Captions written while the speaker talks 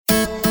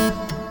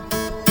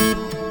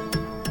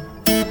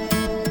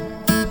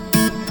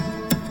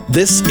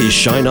This is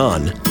Shine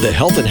On, the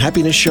health and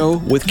happiness show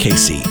with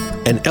Casey,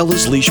 an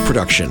Ella's Leash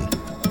production.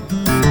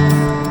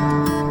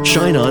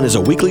 Shine On is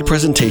a weekly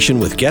presentation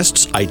with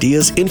guests,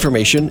 ideas,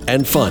 information,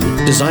 and fun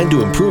designed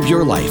to improve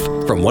your life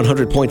from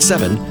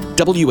 100.7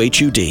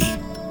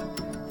 WHUD.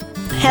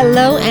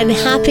 Hello and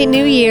Happy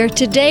New Year.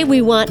 Today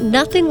we want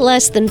nothing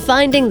less than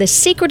finding the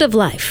secret of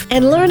life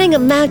and learning a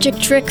magic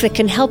trick that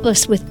can help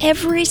us with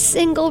every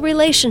single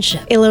relationship.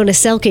 Ilona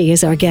Selke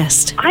is our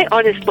guest. I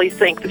honestly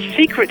think the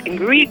secret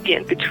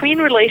ingredient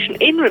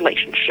in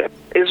relationship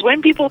is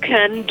when people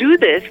can do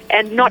this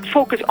and not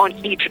focus on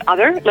each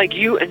other, like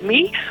you and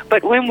me,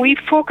 but when we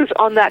focus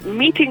on that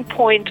meeting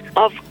point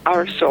of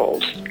our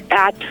souls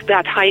at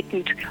that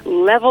heightened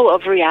level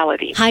of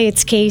reality. Hi,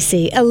 it's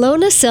Casey.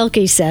 Ilona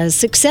Selke says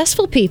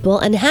successful people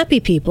and happy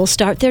people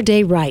start their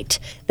day right.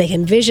 They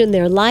envision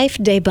their life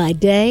day by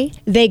day.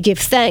 They give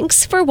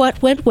thanks for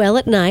what went well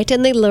at night,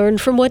 and they learn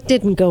from what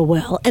didn't go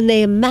well, and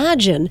they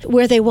imagine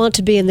where they want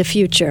to be in the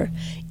future.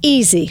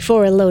 Easy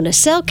for Ilona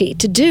Selke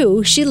to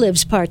do. She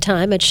lives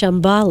part-time at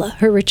Shambhala,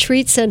 her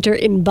retreat center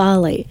in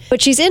Bali.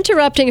 But she's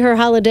interrupting her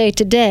holiday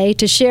today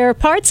to share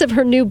parts of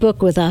her new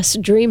book with us,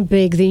 Dream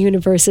Big, the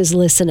Universe is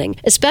Listening,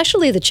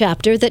 especially the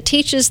chapter that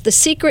teaches the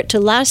secret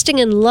to lasting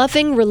and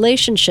loving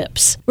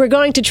relationships. We're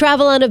going to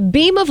travel on a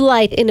beam of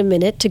light in a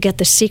minute to get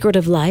the secret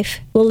of life.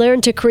 We'll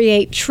learn to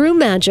create true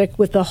magic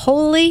with the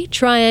holy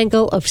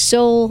triangle of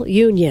soul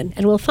union,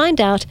 and we'll find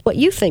out what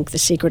you think the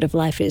secret of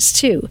life is,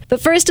 too.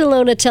 But first,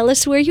 Ilona, tell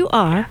us where you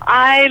are.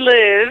 I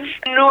live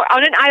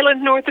on an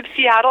island north of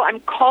Seattle. I'm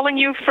calling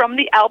you from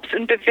the Alps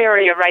in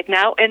Bavaria right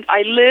now, and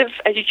I live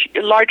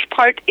a large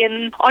part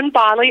on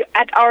Bali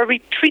at our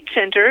retreat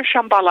center,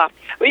 Shambhala.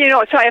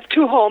 So I have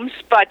two homes,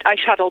 but I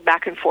shuttle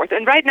back and forth.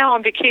 And right now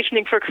I'm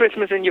vacationing for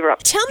Christmas in Europe.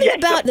 Tell me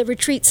about the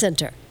retreat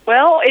center.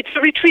 Well, it's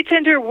a retreat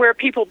center where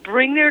people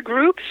bring their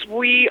groups.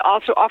 We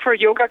also offer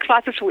yoga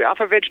classes. We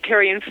offer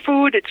vegetarian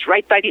food. It's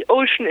right by the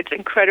ocean. It's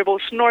incredible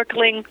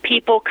snorkeling.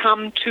 People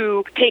come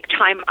to take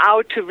time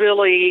out to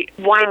really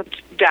wind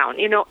down,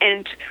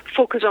 and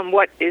focus on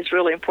what is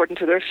really important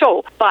to their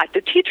soul. But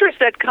the teachers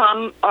that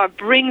come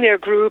bring their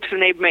groups,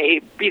 and they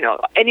may,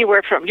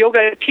 anywhere from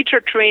yoga teacher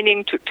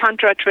training to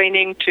tantra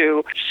training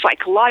to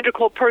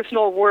psychological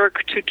personal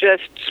work to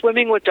just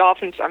swimming with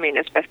dolphins,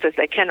 as best as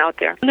they can out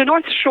there. On the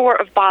north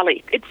shore of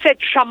Bali, it said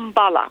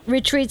Shambhala.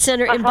 Retreat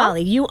center in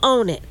Bali. You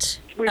own it.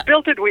 We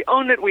built it, we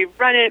own it, we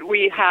run it,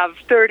 we have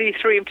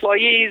 33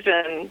 employees.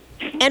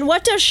 And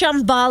what does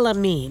Shambhala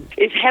mean?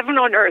 It's heaven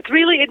on earth.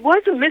 Really, it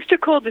was a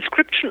mystical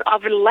description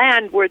of a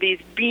land where these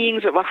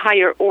beings of a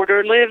higher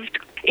order lived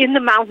in the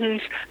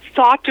mountains,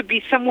 thought to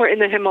be somewhere in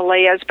the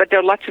Himalayas, but there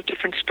are lots of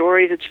different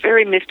stories. It's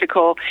very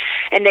mystical.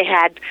 And they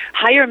had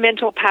higher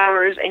mental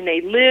powers, and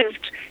they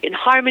lived in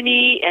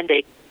harmony, and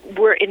they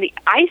were in the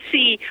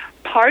icy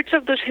parts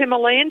of the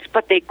Himalayas,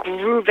 but they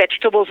grew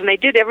vegetables, and they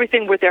did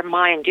everything with their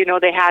mind.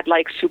 They had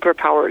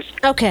superpowers.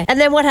 Okay, and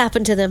then what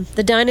happened to them?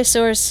 The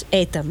dinosaurs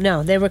ate them.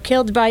 No, they were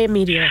killed by a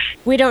meteor.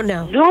 We don't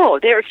know.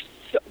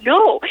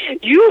 No,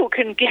 you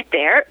can get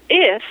there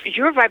if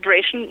your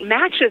vibration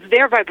matches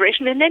their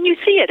vibration, and then you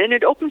see it, and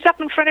it opens up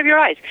in front of your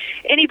eyes.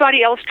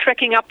 Anybody else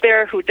trekking up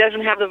there who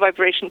doesn't have the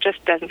vibration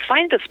just doesn't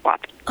find the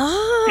spot.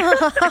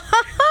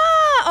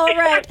 All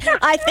right.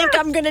 I think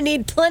I'm going to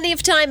need plenty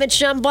of time at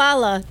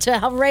Shambhala to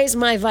help raise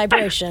my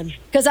vibration,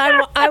 because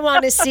I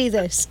want to see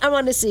this. I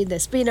want to see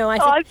this. But,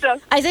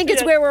 I think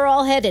it's where we're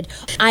all headed.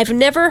 I've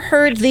never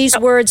heard these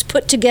words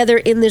put together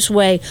in this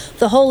way,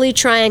 the holy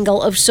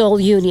triangle of soul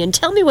union.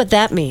 Tell me what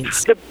that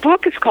means. The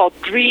book is called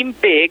Dream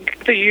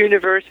Big, the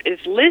Universe is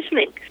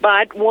Listening.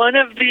 But one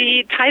of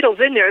the titles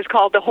in there is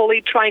called the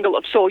Holy Triangle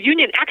of Soul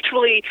Union.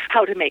 Actually,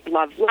 How to Make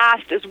Love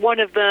Last is one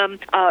of them,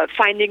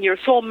 Finding Your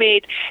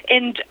Soulmate.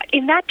 And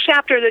in that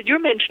chapter that you're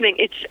mentioning,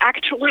 it's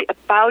actually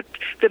about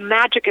the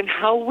magic and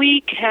how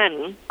we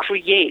can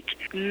create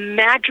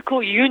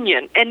magical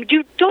union. And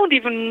you don't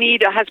even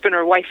need a husband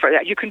or wife for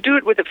that. You can do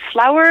it with a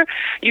flower.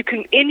 You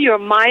can, in your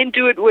mind,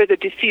 do it with a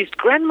deceased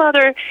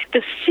grandmother.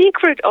 The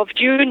secret of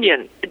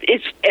union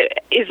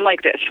is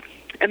like this.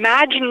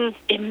 Imagine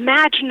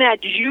that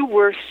you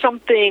were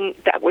something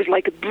that was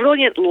like a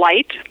brilliant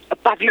light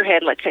above your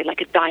head, let's say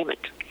like a diamond.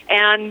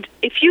 And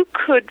if you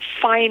could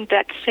find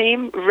that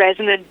same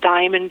resonant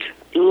diamond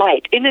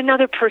light in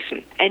another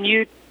person, and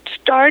you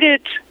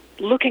started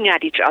looking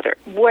at each other,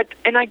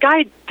 and I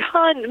guide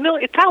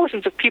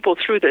thousands of people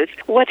through this,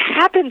 what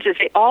happens is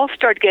they all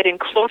start getting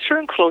closer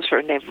and closer,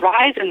 and they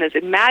rise in this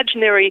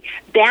imaginary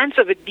dance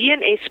of a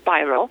DNA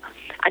spiral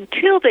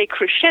until they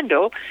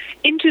crescendo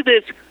into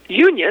this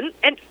union,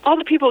 and all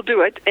the people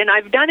do it, and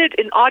I've done it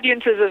in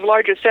audiences as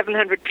large as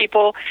 700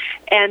 people,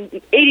 and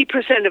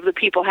 80% of the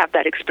people have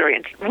that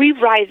experience. We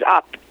rise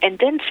up, and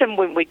then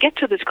when we get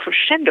to this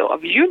crescendo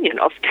of union,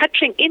 of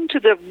touching into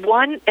the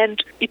one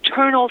and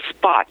eternal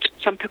spot,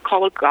 some people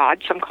call it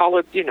God, some call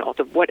it,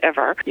 the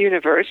whatever,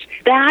 universe,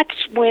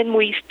 that's when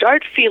we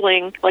start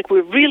feeling like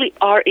we really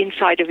are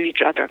inside of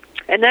each other.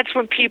 And that's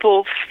when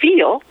people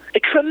feel a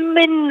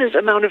tremendous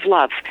amount of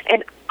love.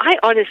 And I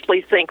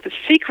honestly think the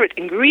secret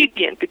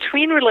ingredient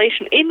in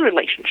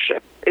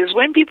relationship is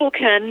when people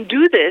can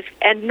do this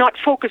and not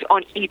focus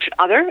on each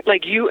other,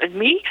 like you and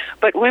me,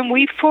 but when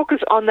we focus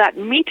on that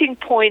meeting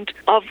point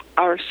of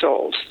our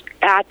souls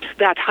at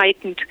that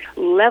heightened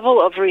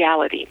level of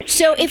reality.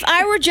 So if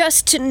I were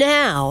just to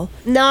now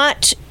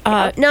not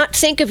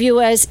think of you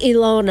as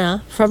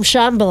Ilona from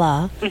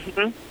Shambhala,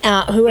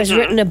 who has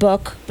written a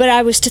book, but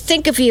I was to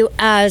think of you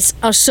as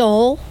a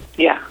soul,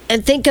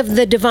 and think of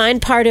the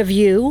divine part of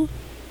you,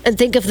 and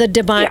think of the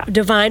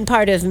divine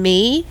part of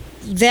me,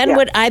 then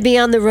would I be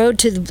on the road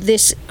to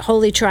this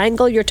holy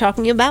triangle you're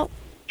talking about?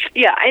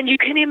 Yeah, and you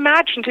can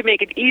imagine, to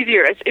make it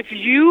easier, as if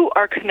you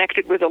are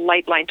connected with a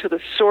light line to the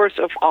source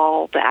of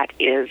all that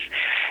is,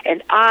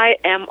 and I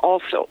am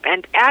also.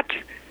 And as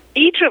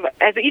each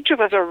of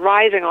us are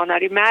rising on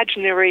that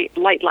imaginary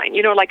light line,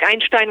 like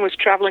Einstein was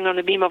traveling on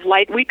the beam of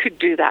light, we could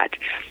do that.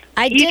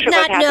 I did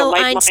not know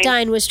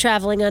Einstein was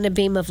traveling on a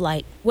beam of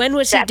light. When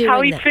was he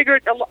doing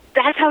that?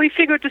 That's how he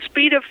figured the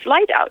speed of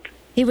light out.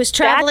 He was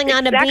traveling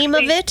on a beam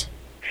of it?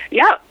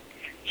 Yeah.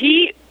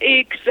 He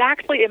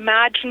exactly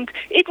imagined,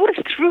 it was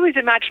through his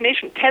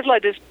imagination. Tesla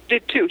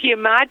did too. He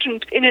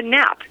imagined in a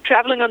nap,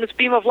 traveling on this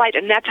beam of light,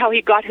 and that's how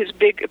he got his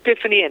big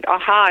epiphany and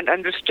and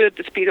understood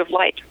the speed of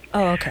light.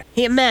 Oh, okay.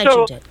 He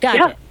imagined it.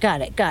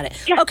 Got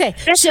it. Yeah. Okay.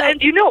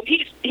 And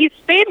he's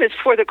famous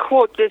for the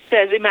quote that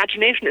says,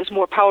 imagination is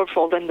more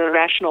powerful than the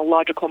rational,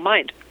 logical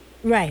mind.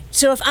 Right.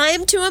 So if I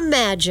am to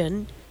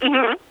imagine...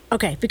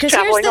 Okay, because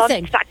traveling here's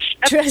the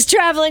thing.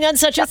 Traveling on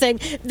such a thing.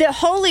 The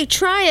holy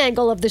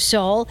triangle of the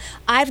soul,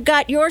 I've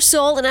got your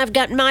soul and I've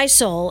got my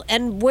soul.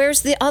 And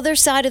where's the other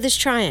side of this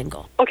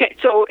triangle? Okay,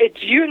 so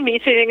it's you and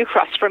me sitting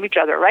across from each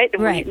other, right?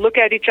 And we look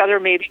at each other,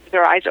 maybe with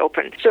our eyes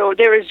open. So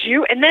there is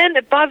you, and then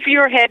above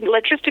your head,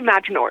 let's just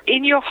imagine, or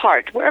in your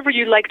heart, wherever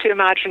you like to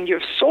imagine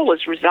your soul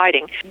is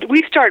residing,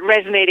 we start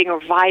resonating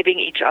or vibing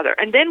each other.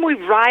 And then we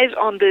rise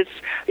on this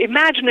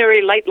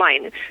imaginary light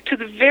line to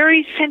the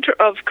very center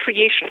of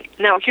creation.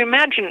 Now, if you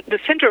imagine the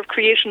center of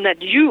creation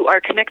that you are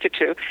connected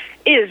to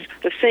is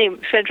the same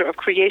center of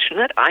creation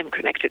that I'm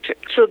connected to.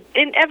 So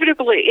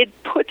inevitably,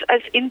 it puts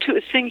us into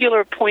a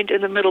singular point in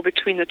the middle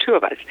between the two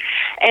of us.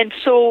 And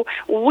so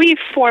we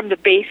form the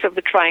base of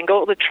the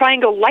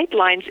triangle light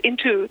lines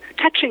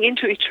touching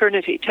into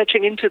eternity,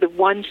 touching into the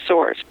one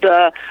source,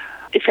 the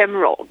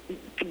ephemeral,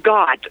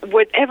 God.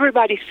 What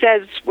everybody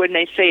says when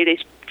they say they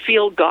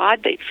feel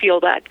God, they feel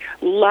that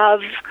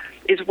love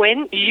is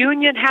when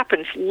union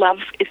happens. Love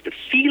is the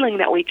feeling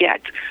that we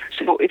get.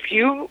 So if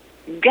you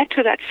get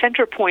to that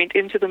center point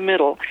into the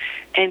middle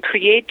and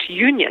create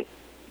union,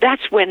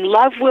 that's when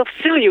love will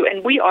fill you,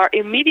 and we are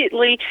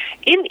immediately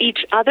in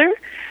each other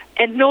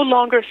and no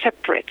longer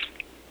separate.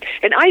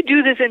 And I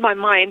do this in my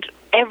mind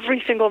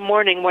every single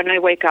morning when I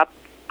wake up.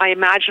 I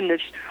imagine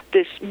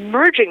this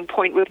merging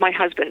point with my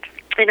husband.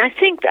 And I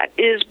think that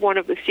is one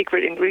of the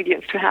secret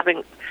ingredients to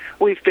having,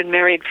 we've been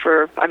married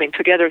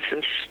together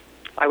since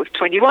I was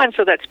 21,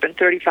 so that's been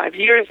 35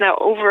 years now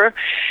over.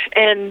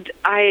 And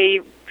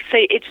I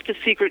say it's the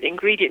secret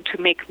ingredient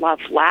to make love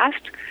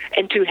last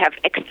and to have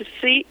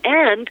ecstasy.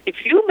 And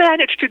if you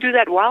manage to do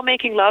that while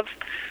making love,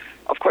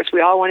 of course, we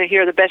all want to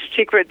hear the best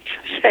secret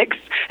sex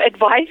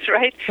advice,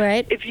 right?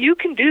 Right. If you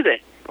can do this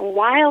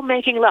while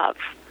making love,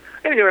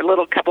 there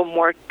are a couple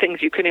more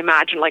things you can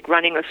imagine, like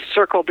running a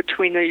circle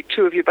between the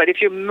two of you. But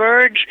if you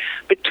merge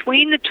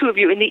between the two of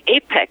you in the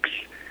apex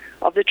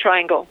of the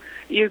triangle,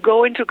 you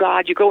go into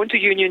God, you go into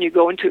union, you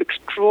go into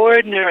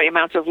extraordinary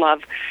amounts of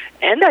love.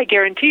 And I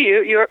guarantee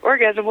you, your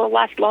orgasm will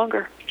last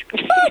longer.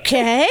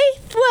 Okay.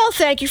 Well,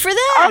 thank you for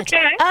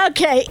that.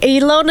 Okay.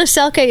 Ilona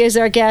Selke is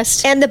our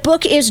guest. And the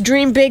book is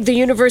Dream Big, The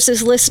Universe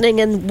is Listening.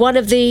 And one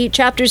of the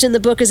chapters in the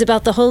book is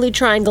about the holy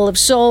triangle of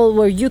soul,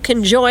 where you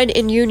can join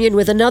in union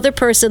with another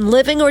person,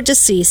 living or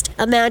deceased,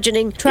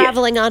 imagining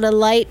traveling on a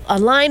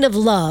line of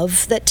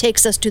love that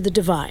takes us to the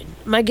divine.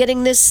 Am I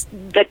getting this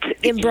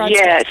in broad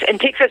Yes, strokes? and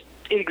takes us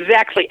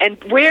exactly.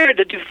 And where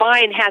the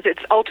divine has its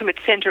ultimate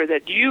center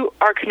that you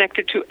are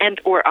connected to and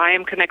or I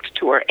am connected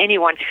to or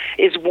anyone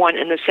is one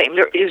and the same.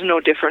 There is no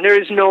different.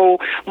 There is no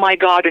my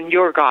God and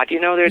your God. They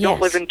don't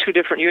live in two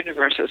different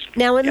universes.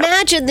 Now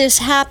imagine this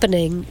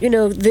happening.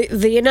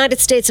 The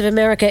United States of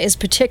America is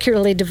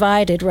particularly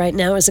divided right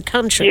now as a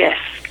country. Yes.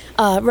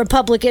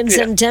 Republicans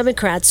and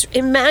Democrats.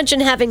 Imagine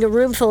having a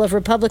room full of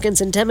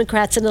Republicans and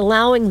Democrats and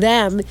allowing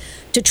them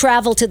to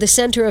travel to the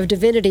center of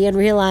divinity and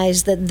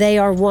realize that they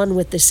are one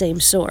with the same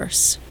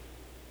source.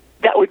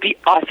 That would be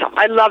awesome.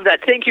 I love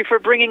that. Thank you for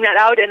bringing that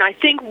out. And I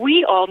think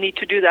we all need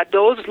to do that.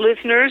 Those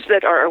listeners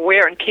that are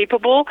aware and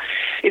capable,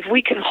 if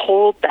we can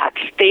hold that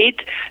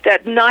state,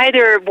 that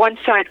neither one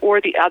side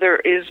or the other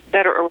is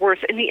better or worse.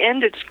 In the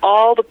end, it's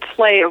all the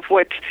play of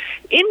what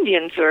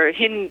Indians or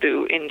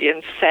Hindu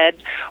Indians said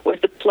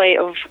was the play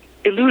of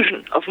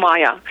illusion, of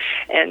Maya.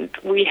 And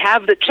we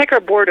have the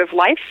checkerboard of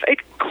life. It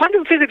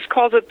quantum physics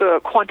calls it the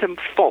quantum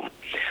foam,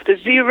 the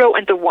 0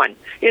 and the 1.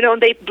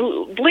 And they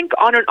blink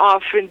on and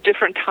off in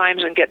different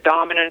times and get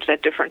dominance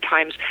at different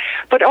times.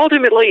 But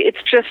ultimately,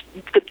 it's just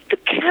the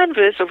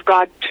canvas of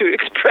God to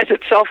express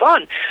itself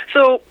on.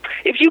 So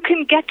if you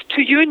can get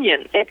to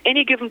union at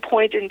any given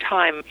point in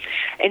time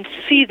and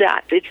see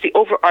that it's the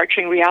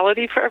overarching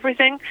reality for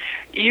everything,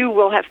 you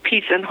will have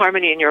peace and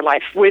harmony in your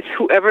life with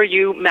whoever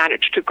you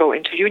manage to go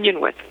into union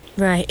with.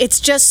 Right. It's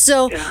just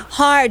so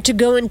hard to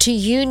go into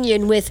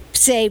union with,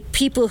 say,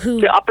 people who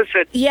the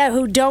opposite. Yeah,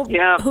 who don't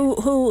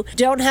who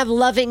don't have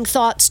loving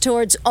thoughts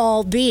towards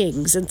all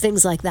beings and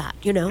things like that,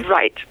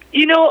 Right.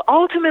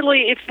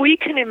 Ultimately, if we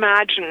can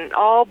imagine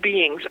all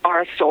beings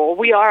are soul,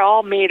 we are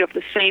all made of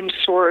the same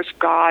source,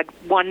 God,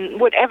 one,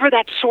 whatever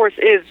that source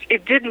is.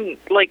 It didn't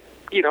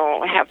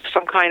have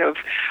some kind of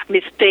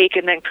mistake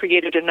and then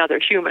created another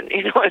human.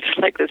 It's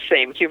like the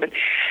same human.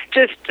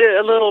 Just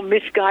a little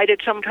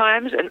misguided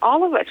sometimes. And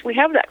all of us, we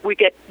have that. We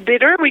get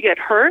bitter, we get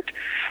hurt,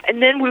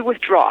 and then we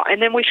withdraw.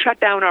 And then we shut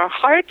down our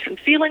hearts and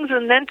feelings,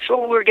 and then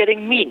so we're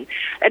getting mean.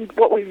 And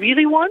what we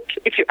really want,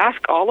 if you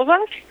ask all of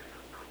us,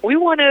 we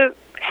want to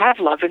have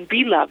love and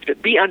be loved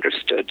and be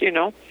understood,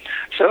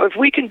 So if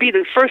we can be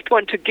the first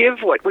one to give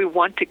what we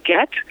want to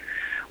get,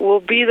 will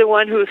be the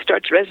one who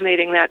starts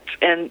resonating that.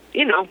 And,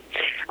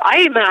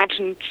 I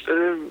imagined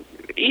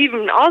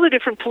even all the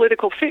different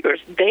political figures,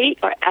 they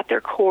are at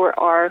their core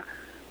are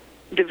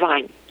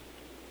divine.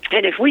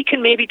 And if we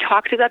can maybe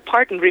talk to that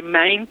part and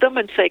remind them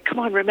and say, come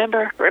on,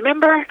 remember,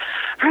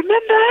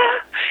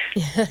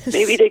 yes.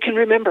 Maybe they can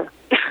remember.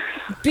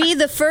 Be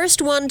the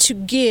first one to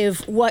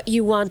give what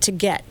you want to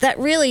get. That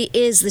really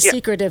is the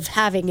secret of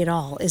having it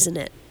all, isn't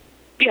it?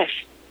 Yes.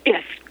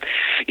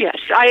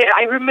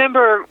 I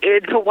remember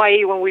in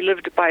Hawaii when we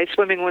lived by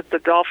swimming with the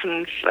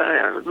dolphins,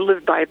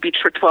 lived by a beach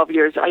for 12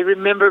 years. I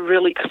remember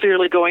really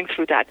clearly going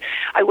through that.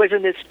 I was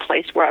in this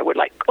place where I would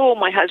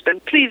my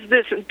husband, please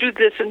this and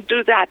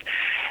do that.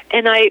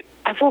 And I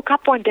woke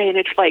up one day and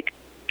it's like,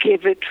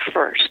 give it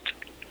first.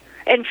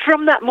 And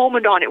from that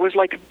moment on, it was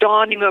like a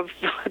dawning of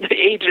the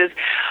ages.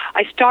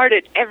 I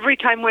started, every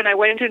time when I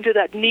went into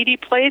that needy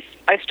place,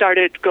 I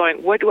started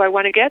going, what do I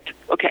want to get?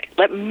 Okay,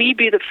 let me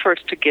be the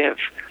first to give.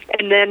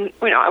 And then,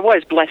 I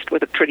was blessed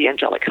with a pretty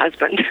angelic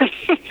husband.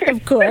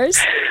 Of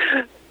course.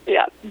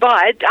 Yeah,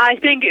 but I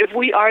think if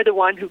we are the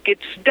one who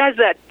does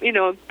that,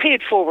 pay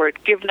it forward,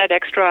 give that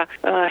extra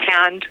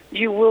hand,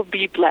 you will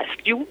be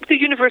blessed. The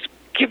universe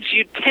gives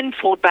you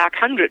tenfold back,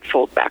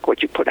 100-fold back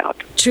what you put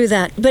out. True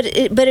that. But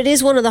it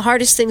is one of the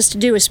hardest things to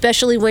do,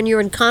 especially when you're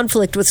in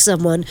conflict with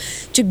someone,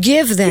 to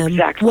give them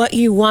what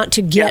you want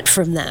to get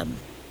from them.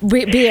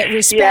 Be it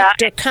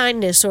respect or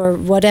kindness or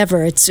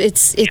whatever. It's.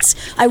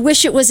 I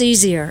wish it was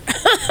easier.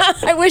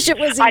 I wish it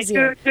was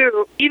easier. I do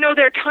too.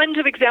 There are tons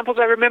of examples.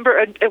 I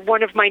remember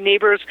one of my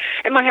neighbors,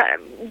 and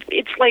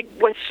it's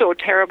was so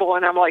terrible,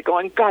 and I'm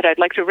going, God, I'd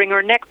like to wring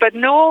her neck, but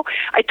no.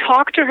 I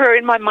talked to her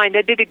in my mind.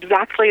 I did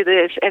exactly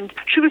this, and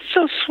she was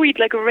so sweet,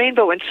 like a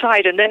rainbow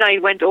inside. And then I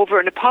went over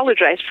and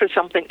apologized for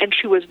something, and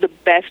she was the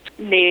best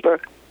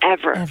neighbor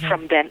ever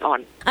from then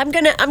on. I'm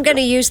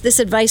gonna use this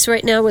advice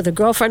right now with a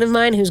girlfriend of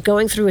mine who's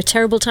going through a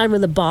terrible time with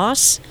the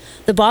boss.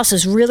 The boss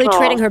is really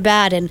treating her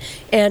bad, and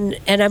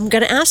I'm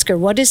gonna ask her,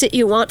 what is it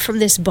you want from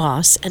this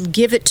boss, and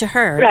give it to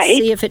her and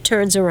see if it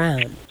turns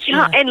around.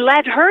 Yeah, and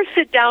let her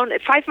sit down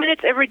 5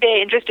 minutes every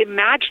day and just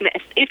imagine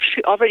as if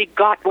she already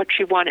got what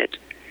she wanted.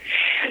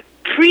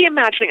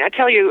 Pre-imagining, I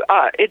tell you,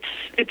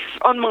 it's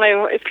on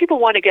my. If people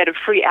want to get a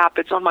free app,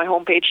 it's on my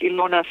homepage,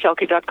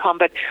 ilonaselke.com.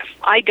 But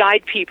I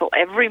guide people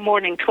every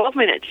morning, 12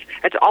 minutes.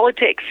 That's all it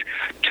takes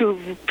to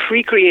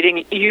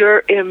pre-creating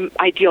your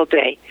ideal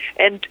day.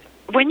 And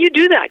when you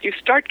do that, you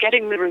start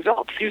getting the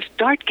results. You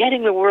start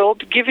getting the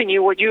world giving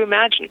you what you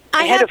imagine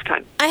ahead of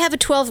time. I have a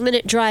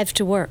 12-minute drive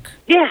to work.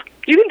 Yeah,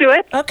 you can do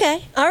it.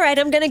 Okay, all right.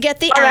 I'm going to get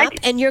the app,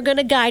 and you're going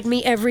to guide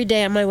me every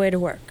day on my way to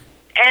work.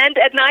 And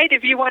at night,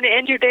 if you want to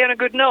end your day on a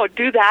good note,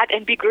 do that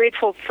and be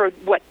grateful for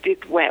what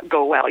did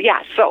go well.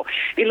 Yeah, so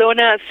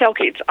Ilona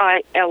Selke, it's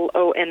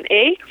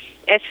ILONA,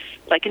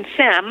 like in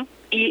Sam,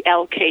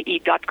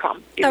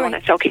 ELKE.com.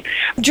 Ilona Selke.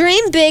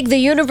 Dream Big, The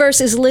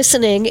Universe is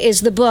Listening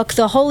is the book.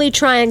 The Holy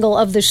Triangle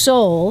of the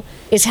Soul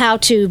is how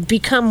to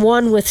become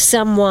one with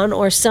someone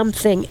or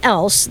something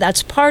else.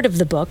 That's part of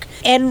the book.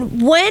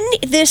 And when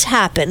this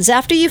happens,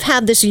 after you've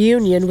had this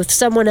union with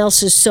someone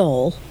else's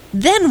soul,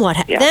 then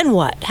what? Then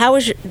what? How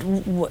is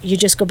you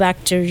just go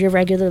back to your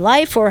regular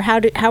life, or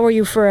how are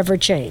you forever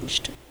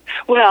changed?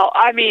 Well,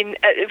 I mean,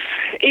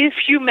 if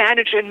you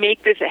manage and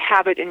make this a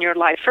habit in your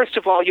life, first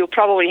of all, you'll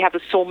probably have a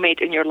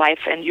soulmate in your life,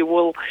 and you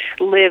will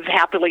live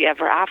happily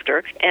ever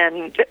after.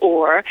 And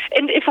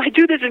if I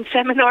do this in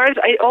seminars,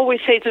 I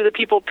always say to the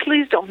people,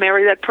 please don't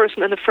marry that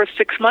person in the first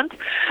 6 months.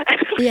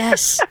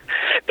 Yes.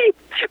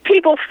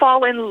 People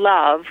fall in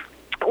love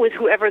with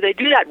whoever they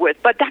do that with,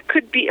 but that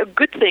could be a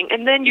good thing.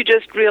 And then you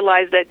just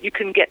realize that you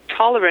can get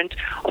tolerant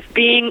of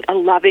being a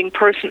loving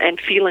person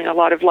and feeling a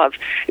lot of love.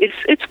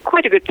 It's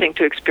quite a good thing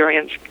to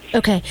experience.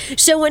 Okay.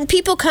 So when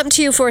people come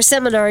to you for a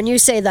seminar and you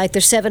say like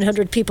there's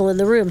 700 people in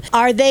the room,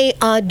 are they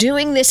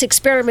doing this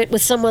experiment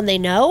with someone they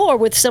know or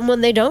with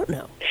someone they don't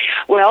know?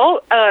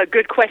 Well,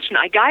 good question.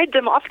 I guide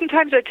them.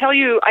 Oftentimes I tell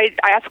you, I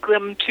ask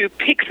them to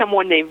pick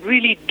someone they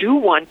really do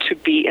want to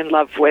be in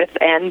love with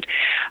and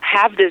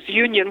have this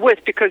union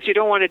with, because you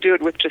don't want to do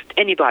it with just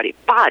anybody.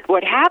 But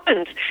what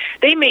happens,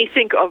 they may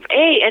think of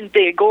A, and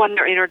they go on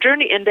their inner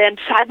journey, and then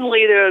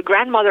suddenly the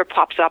grandmother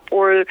pops up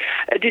or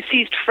a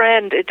deceased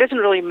friend. It doesn't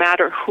really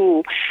matter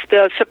who.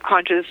 The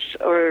subconscious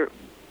or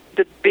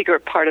the bigger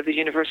part of the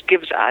universe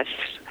gives us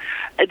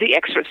the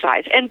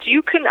exercise. And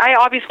I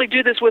obviously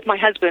do this with my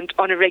husband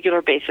on a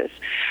regular basis.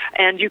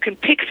 And you can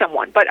pick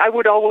someone, but I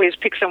would always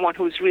pick someone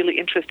who's really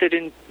interested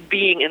in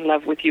being in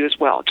love with you as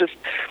well. Just,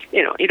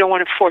 you don't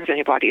want to force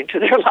anybody into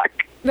their luck.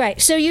 Right.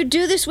 So you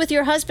do this with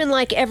your husband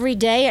like every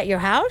day at your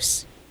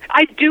house?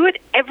 I do it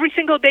every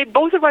single day.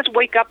 Both of us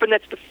wake up, and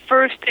that's the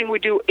first thing we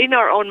do in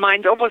our own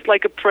minds, almost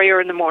like a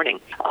prayer in the morning.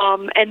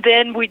 And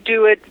then we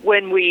do it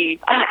when we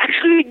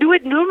do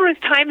it numerous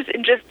times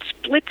in just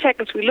split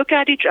seconds. We look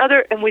at each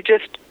other, and we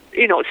just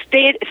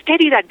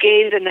steady that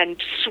gaze and then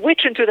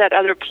switch into that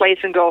other place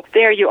and go,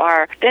 there you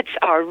are. That's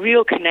our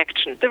real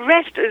connection. The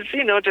rest is,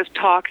 just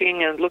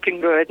talking and looking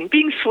good and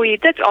being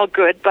sweet. That's all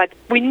good, but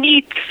we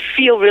need to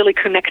feel really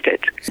connected.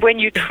 When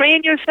you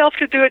train yourself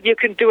to do it, you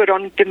can do it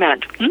on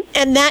demand.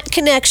 And that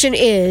connection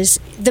is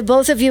the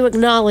both of you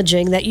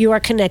acknowledging that you are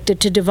connected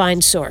to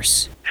Divine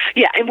Source.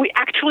 Yeah, and we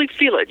actually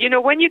feel it.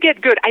 When you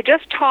get good, I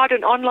just taught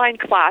an online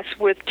class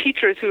with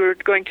teachers who are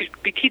going to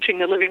be teaching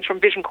the Living from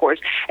Vision course,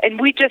 and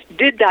we just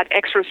did that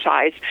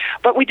exercise,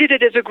 but we did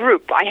it as a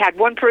group. I had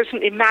one person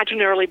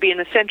imaginarily be in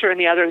the center and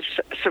the others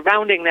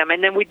surrounding them,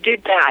 and then we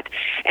did that.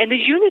 And the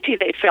unity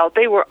they felt,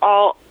 they were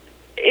all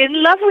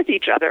in love with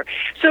each other.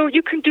 So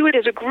you can do it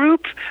as a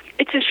group.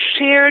 It's a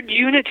shared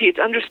unity. It's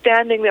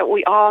understanding that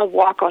we all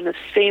walk on the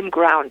same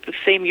ground, the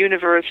same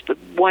universe, the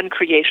one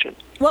creation.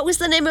 What was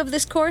the name of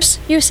this course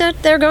you said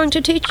they're going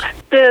to teach?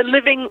 The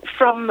Living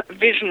from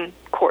Vision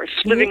course,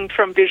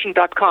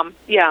 livingfromvision.com.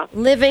 Yeah.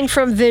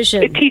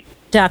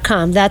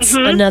 Livingfromvision.com. That's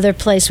another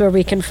place where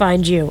we can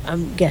find you,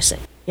 I'm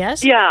guessing.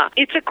 Yes? Yeah,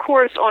 it's a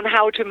course on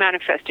how to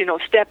manifest,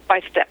 step by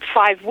step.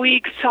 5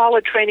 weeks,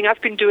 solid training. I've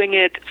been doing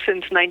it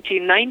since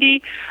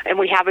 1990, and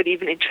we have it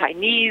even in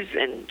Chinese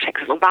and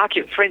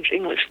Czechoslovakian, French,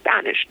 English,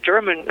 Spanish,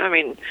 German. I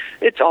mean,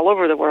 it's all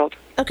over the world.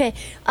 Okay,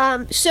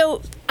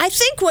 so I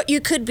think what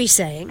you could be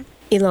saying,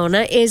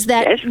 Ilona, is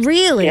that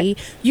really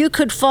you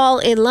could fall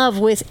in love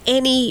with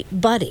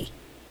anybody.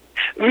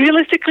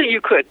 Realistically,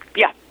 you could,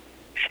 yeah.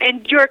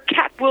 And your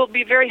cat will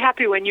be very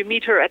happy when you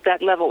meet her at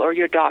that level, or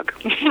your dog.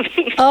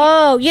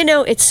 Oh,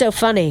 it's so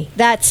funny.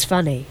 That's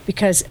funny,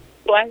 because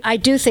I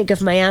do think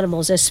of my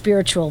animals as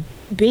spiritual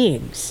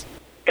beings.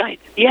 Right,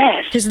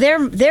 yes. Because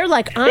they're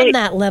like on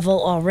that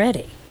level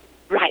already.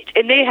 Right,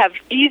 and they have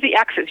easy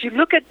access. You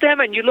look at them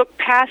and you look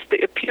past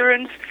the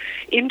appearance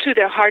into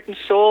their heart and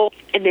soul,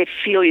 and they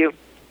feel you.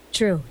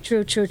 True.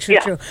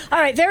 All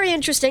right, very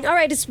interesting. All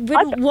right, it's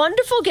been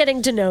wonderful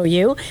getting to know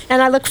you,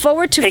 and I look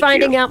forward to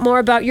finding out more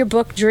about your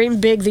book,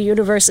 Dream Big, The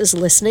Universe is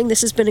Listening.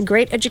 This has been a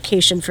great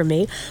education for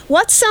me.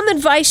 What's some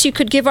advice you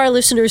could give our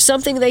listeners,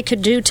 something they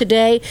could do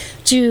today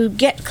to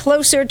get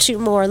closer to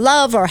more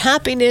love or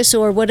happiness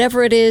or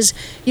whatever it is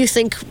you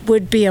think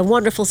would be a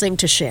wonderful thing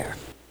to share?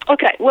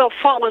 Okay, well,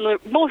 fall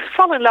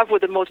in love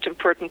with the most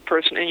important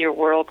person in your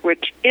world,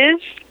 which is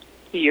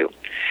you.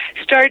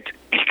 Start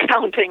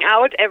counting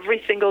out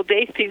every single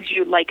day things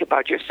you like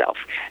about yourself.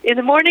 In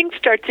the morning,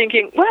 start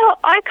thinking, well,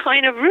 I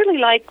kind of really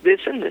like this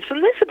and this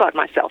and this about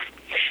myself.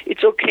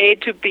 It's okay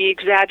to be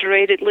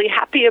exaggeratedly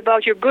happy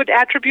about your good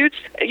attributes.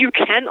 You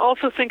can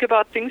also think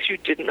about things you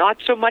did not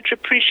so much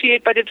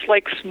appreciate, but it's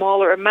like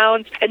smaller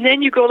amounts. And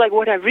then you go like,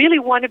 what I really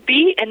want to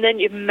be, and then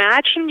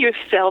imagine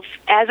yourself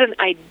as an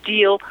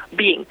ideal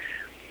being.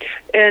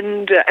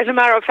 And as a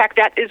matter of fact,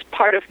 that is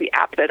part of the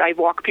app that I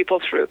walk people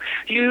through.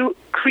 You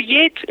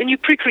create and you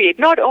pre-create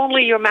not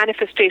only your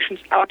manifestations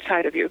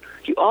outside of you,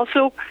 you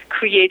also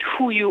create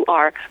who you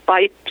are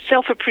by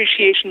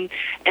self-appreciation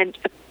and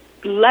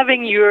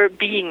loving your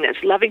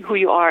beingness, loving who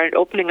you are and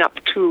opening up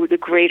to the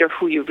greater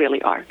who you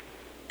really are.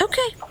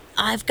 Okay.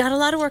 I've got a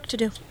lot of work to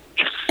do.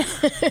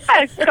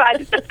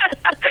 God.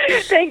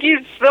 Thank you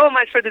so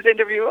much for this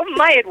interview. Oh,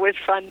 it was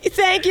fun.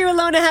 Thank you,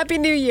 Ilona. Happy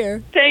New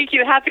Year. Thank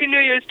you. Happy New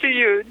Year's to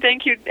you.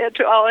 Thank you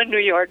to all in New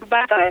York.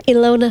 Bye-bye.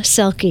 Ilona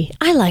Selke.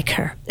 I like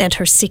her and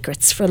her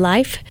secrets for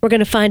life. We're going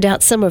to find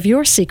out some of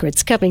your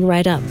secrets coming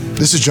right up.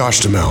 This is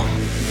Josh Duhamel,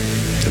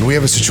 and we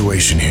have a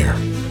situation here.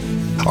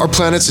 Our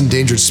planet's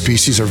endangered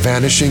species are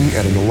vanishing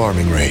at an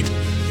alarming rate.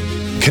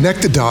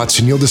 Connect the dots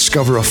and you'll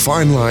discover a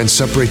fine line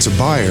separates a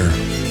buyer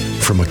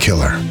from a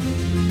killer.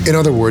 In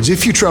other words,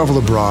 if you travel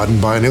abroad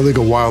and buy an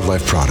illegal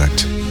wildlife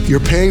product, you're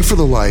paying for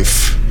the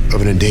life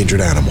of an endangered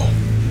animal.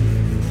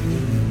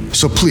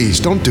 So please,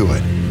 don't do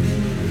it.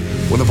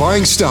 When the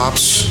buying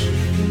stops,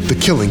 the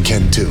killing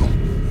can too.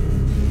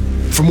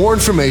 For more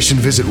information,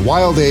 visit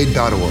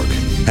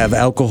wildaid.org. Have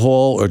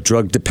alcohol or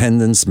drug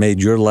dependence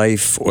made your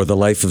life or the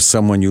life of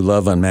someone you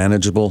love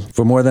unmanageable?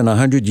 For more than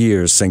 100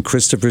 years, St.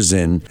 Christopher's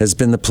Inn has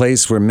been the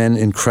place where men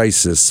in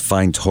crisis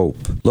find hope.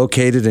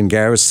 Located in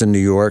Garrison, New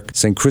York,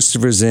 St.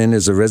 Christopher's Inn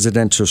is a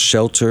residential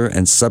shelter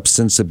and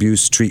substance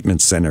abuse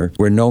treatment center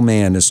where no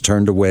man is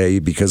turned away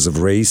because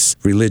of race,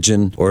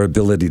 religion, or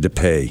ability to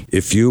pay.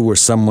 If you or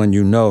someone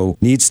you know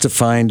needs to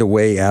find a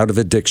way out of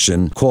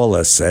addiction, call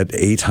us at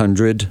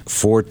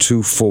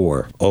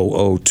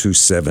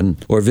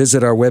 800-424-0027 or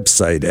visit our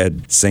website at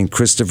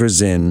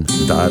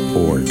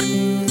stchristophersinn.org.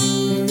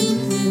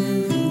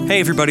 Hey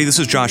everybody, this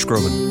is Josh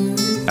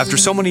Groban. After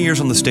so many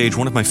years on the stage,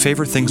 one of my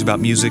favorite things about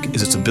music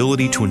is its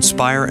ability to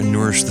inspire and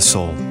nourish the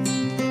soul.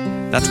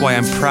 That's why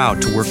I'm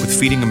proud to work with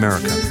Feeding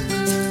America,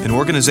 an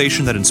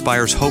organization that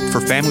inspires hope for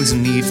families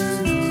in need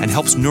and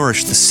helps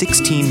nourish the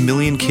 16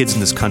 million kids in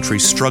this country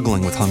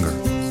struggling with hunger.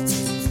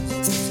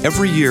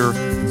 Every year,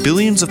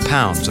 billions of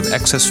pounds of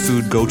excess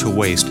food go to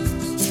waste,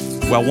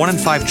 while 1 in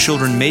 5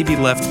 children may be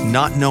left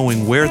not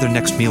knowing where their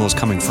next meal is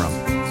coming from,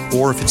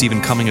 or if it's even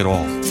coming at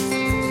all.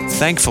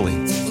 Thankfully,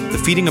 the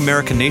Feeding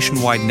America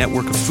nationwide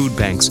network of food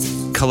banks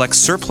collects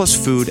surplus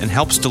food and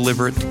helps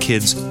deliver it to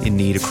kids in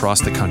need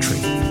across the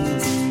country.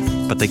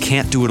 But they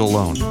can't do it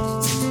alone.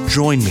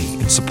 Join me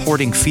in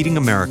supporting Feeding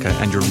America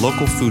and your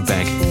local food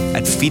bank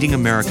at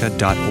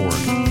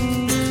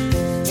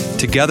feedingamerica.org.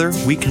 Together,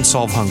 we can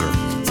solve hunger.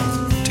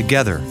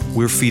 Together,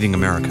 we're Feeding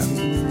America.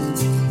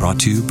 Brought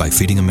to you by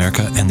Feeding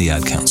America and the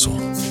Ad Council.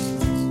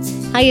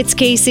 Hi, it's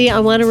Casey. I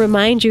want to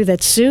remind you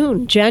that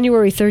soon,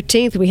 January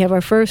 13th, we have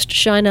our first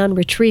Shine On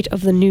retreat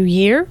of the new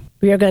year.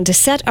 We are going to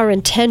set our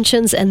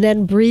intentions and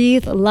then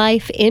breathe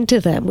life into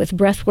them with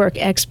breathwork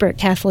expert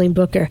Kathleen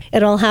Booker.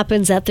 It all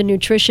happens at the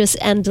nutritious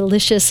and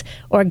delicious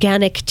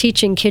Organic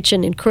Teaching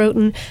Kitchen in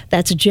Croton.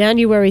 That's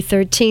January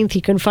 13th.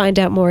 You can find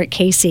out more at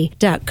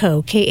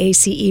casey.co,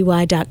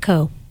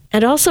 KACEY.co.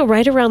 And also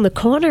right around the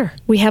corner,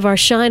 we have our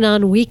Shine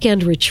On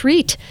Weekend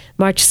Retreat,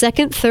 March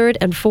 2nd, 3rd,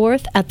 and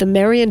 4th at the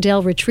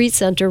Mariondale Retreat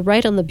Center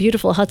right on the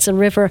beautiful Hudson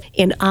River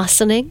in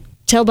Ossining.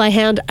 Tell by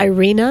Hand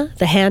Irina,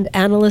 the hand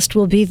analyst,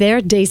 will be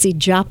there. Daisy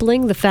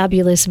Jopling, the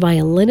fabulous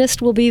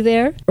violinist, will be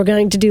there. We're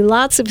going to do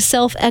lots of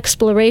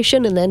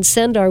self-exploration and then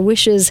send our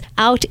wishes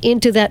out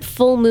into that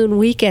full moon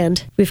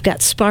weekend. We've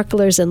got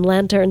sparklers and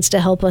lanterns to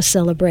help us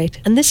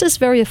celebrate. And this is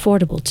very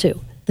affordable, too.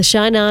 The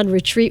Shine On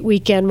Retreat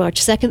Weekend, March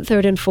 2nd,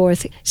 3rd, and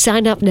 4th.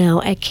 Sign up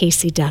now at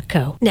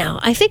casey.co. Now,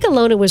 I think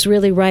Alona was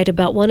really right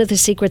about one of the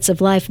secrets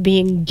of life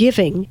being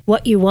giving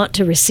what you want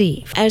to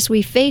receive. As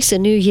we face a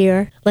new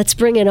year, let's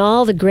bring in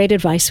all the great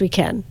advice we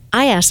can.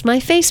 I asked my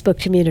Facebook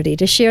community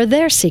to share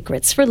their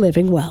secrets for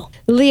living well.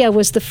 Leah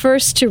was the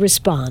first to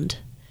respond.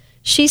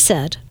 She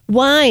said,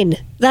 wine,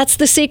 that's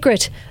the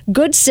secret.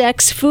 Good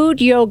sex,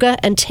 food, yoga,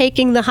 and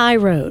taking the high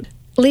road.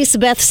 Lisa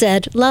Beth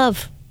said,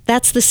 love.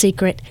 That's the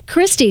secret.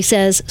 Christy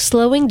says,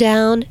 slowing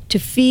down to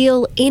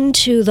feel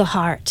into the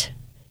heart.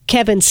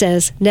 Kevin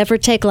says, never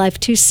take life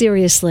too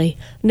seriously.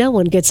 No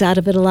one gets out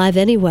of it alive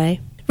anyway.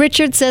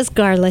 Richard says,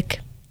 garlic.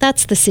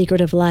 That's the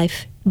secret of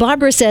life.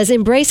 Barbara says,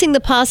 embracing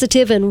the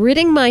positive and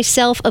ridding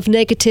myself of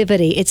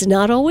negativity. It's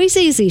not always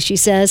easy, she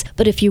says,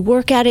 but if you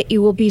work at it,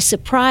 you will be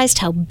surprised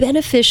how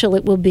beneficial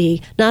it will be,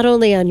 not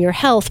only on your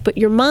health, but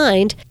your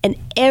mind and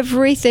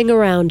everything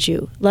around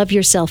you. Love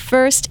yourself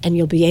first, and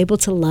you'll be able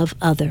to love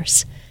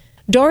others.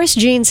 Doris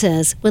Jean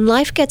says, when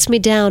life gets me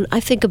down, I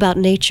think about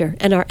nature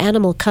and our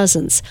animal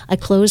cousins. I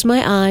close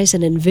my eyes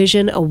and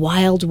envision a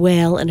wild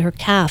whale and her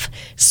calf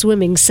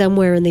swimming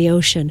somewhere in the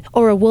ocean,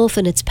 or a wolf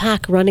and its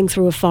pack running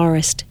through a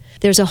forest.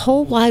 There's a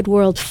whole wide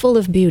world full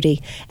of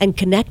beauty, and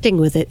connecting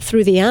with it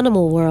through the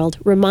animal world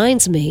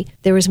reminds me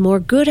there is more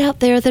good out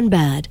there than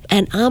bad,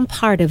 and I'm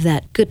part of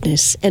that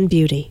goodness and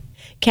beauty.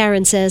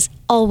 Karen says,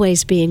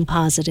 always being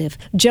positive.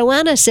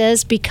 Joanna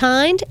says, be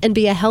kind and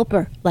be a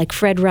helper, like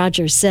Fred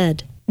Rogers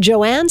said.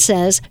 Joanne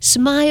says,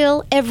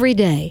 smile every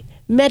day.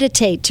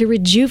 Meditate to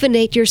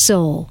rejuvenate your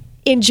soul.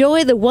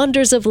 Enjoy the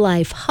wonders of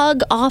life.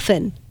 Hug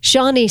often.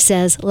 Shawnee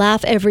says,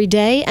 laugh every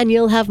day and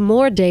you'll have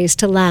more days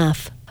to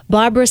laugh.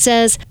 Barbara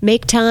says,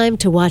 make time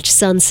to watch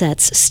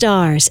sunsets,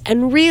 stars,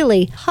 and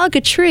really hug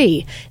a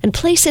tree and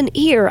place an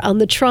ear on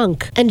the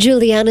trunk. And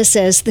Juliana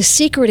says, the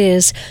secret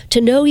is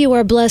to know you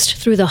are blessed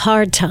through the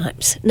hard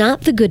times,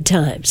 not the good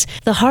times.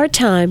 The hard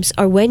times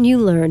are when you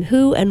learn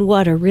who and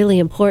what are really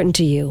important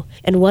to you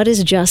and what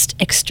is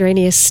just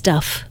extraneous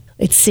stuff.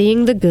 It's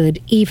seeing the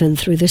good even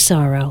through the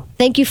sorrow.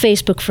 Thank you,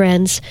 Facebook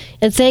friends,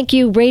 and thank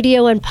you,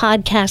 radio and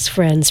podcast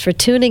friends, for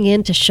tuning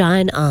in to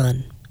Shine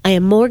On. I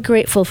am more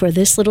grateful for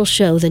this little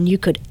show than you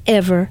could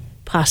ever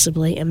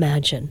possibly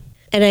imagine.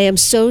 And I am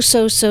so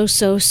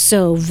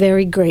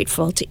very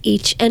grateful to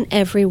each and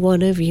every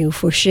one of you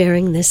for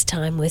sharing this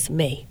time with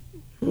me.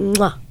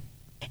 Mwah.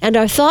 And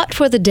our thought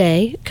for the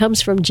day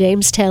comes from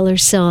James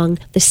Taylor's song,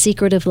 The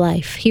Secret of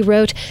Life. He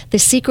wrote, the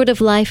secret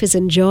of life is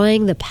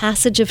enjoying the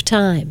passage of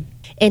time.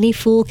 Any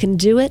fool can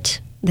do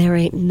it. There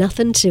ain't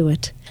nothing to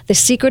it. The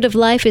secret of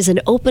life is in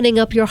opening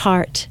up your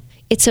heart.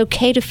 It's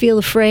okay to feel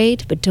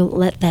afraid, but don't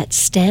let that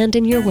stand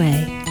in your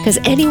way. Because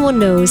anyone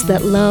knows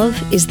that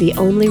love is the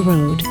only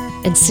road.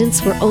 And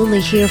since we're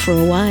only here for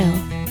a while,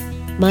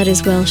 might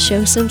as well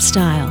show some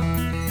style.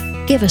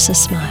 Give us a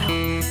smile.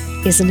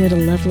 Isn't it a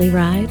lovely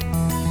ride?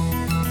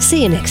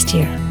 See you next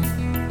year.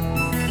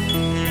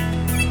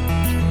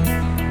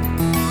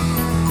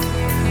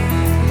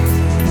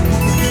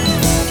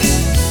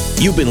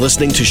 You've been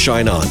listening to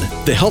Shine On,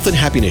 the Health and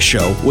Happiness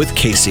Show with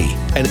Casey,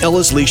 an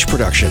Ellis Leash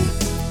production.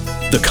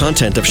 The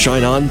content of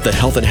Shine On, the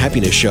Health and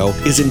Happiness Show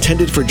is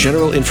intended for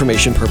general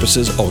information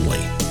purposes only.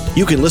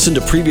 You can listen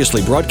to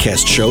previously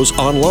broadcast shows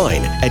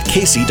online at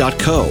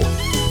casey.co.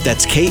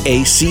 That's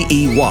KACEY.co.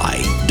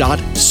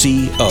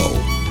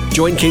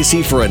 Join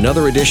Casey for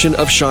another edition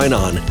of Shine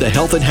On, the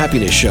Health and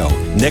Happiness Show,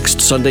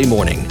 next Sunday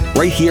morning,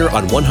 right here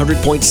on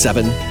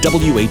 100.7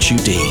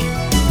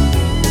 WHUD.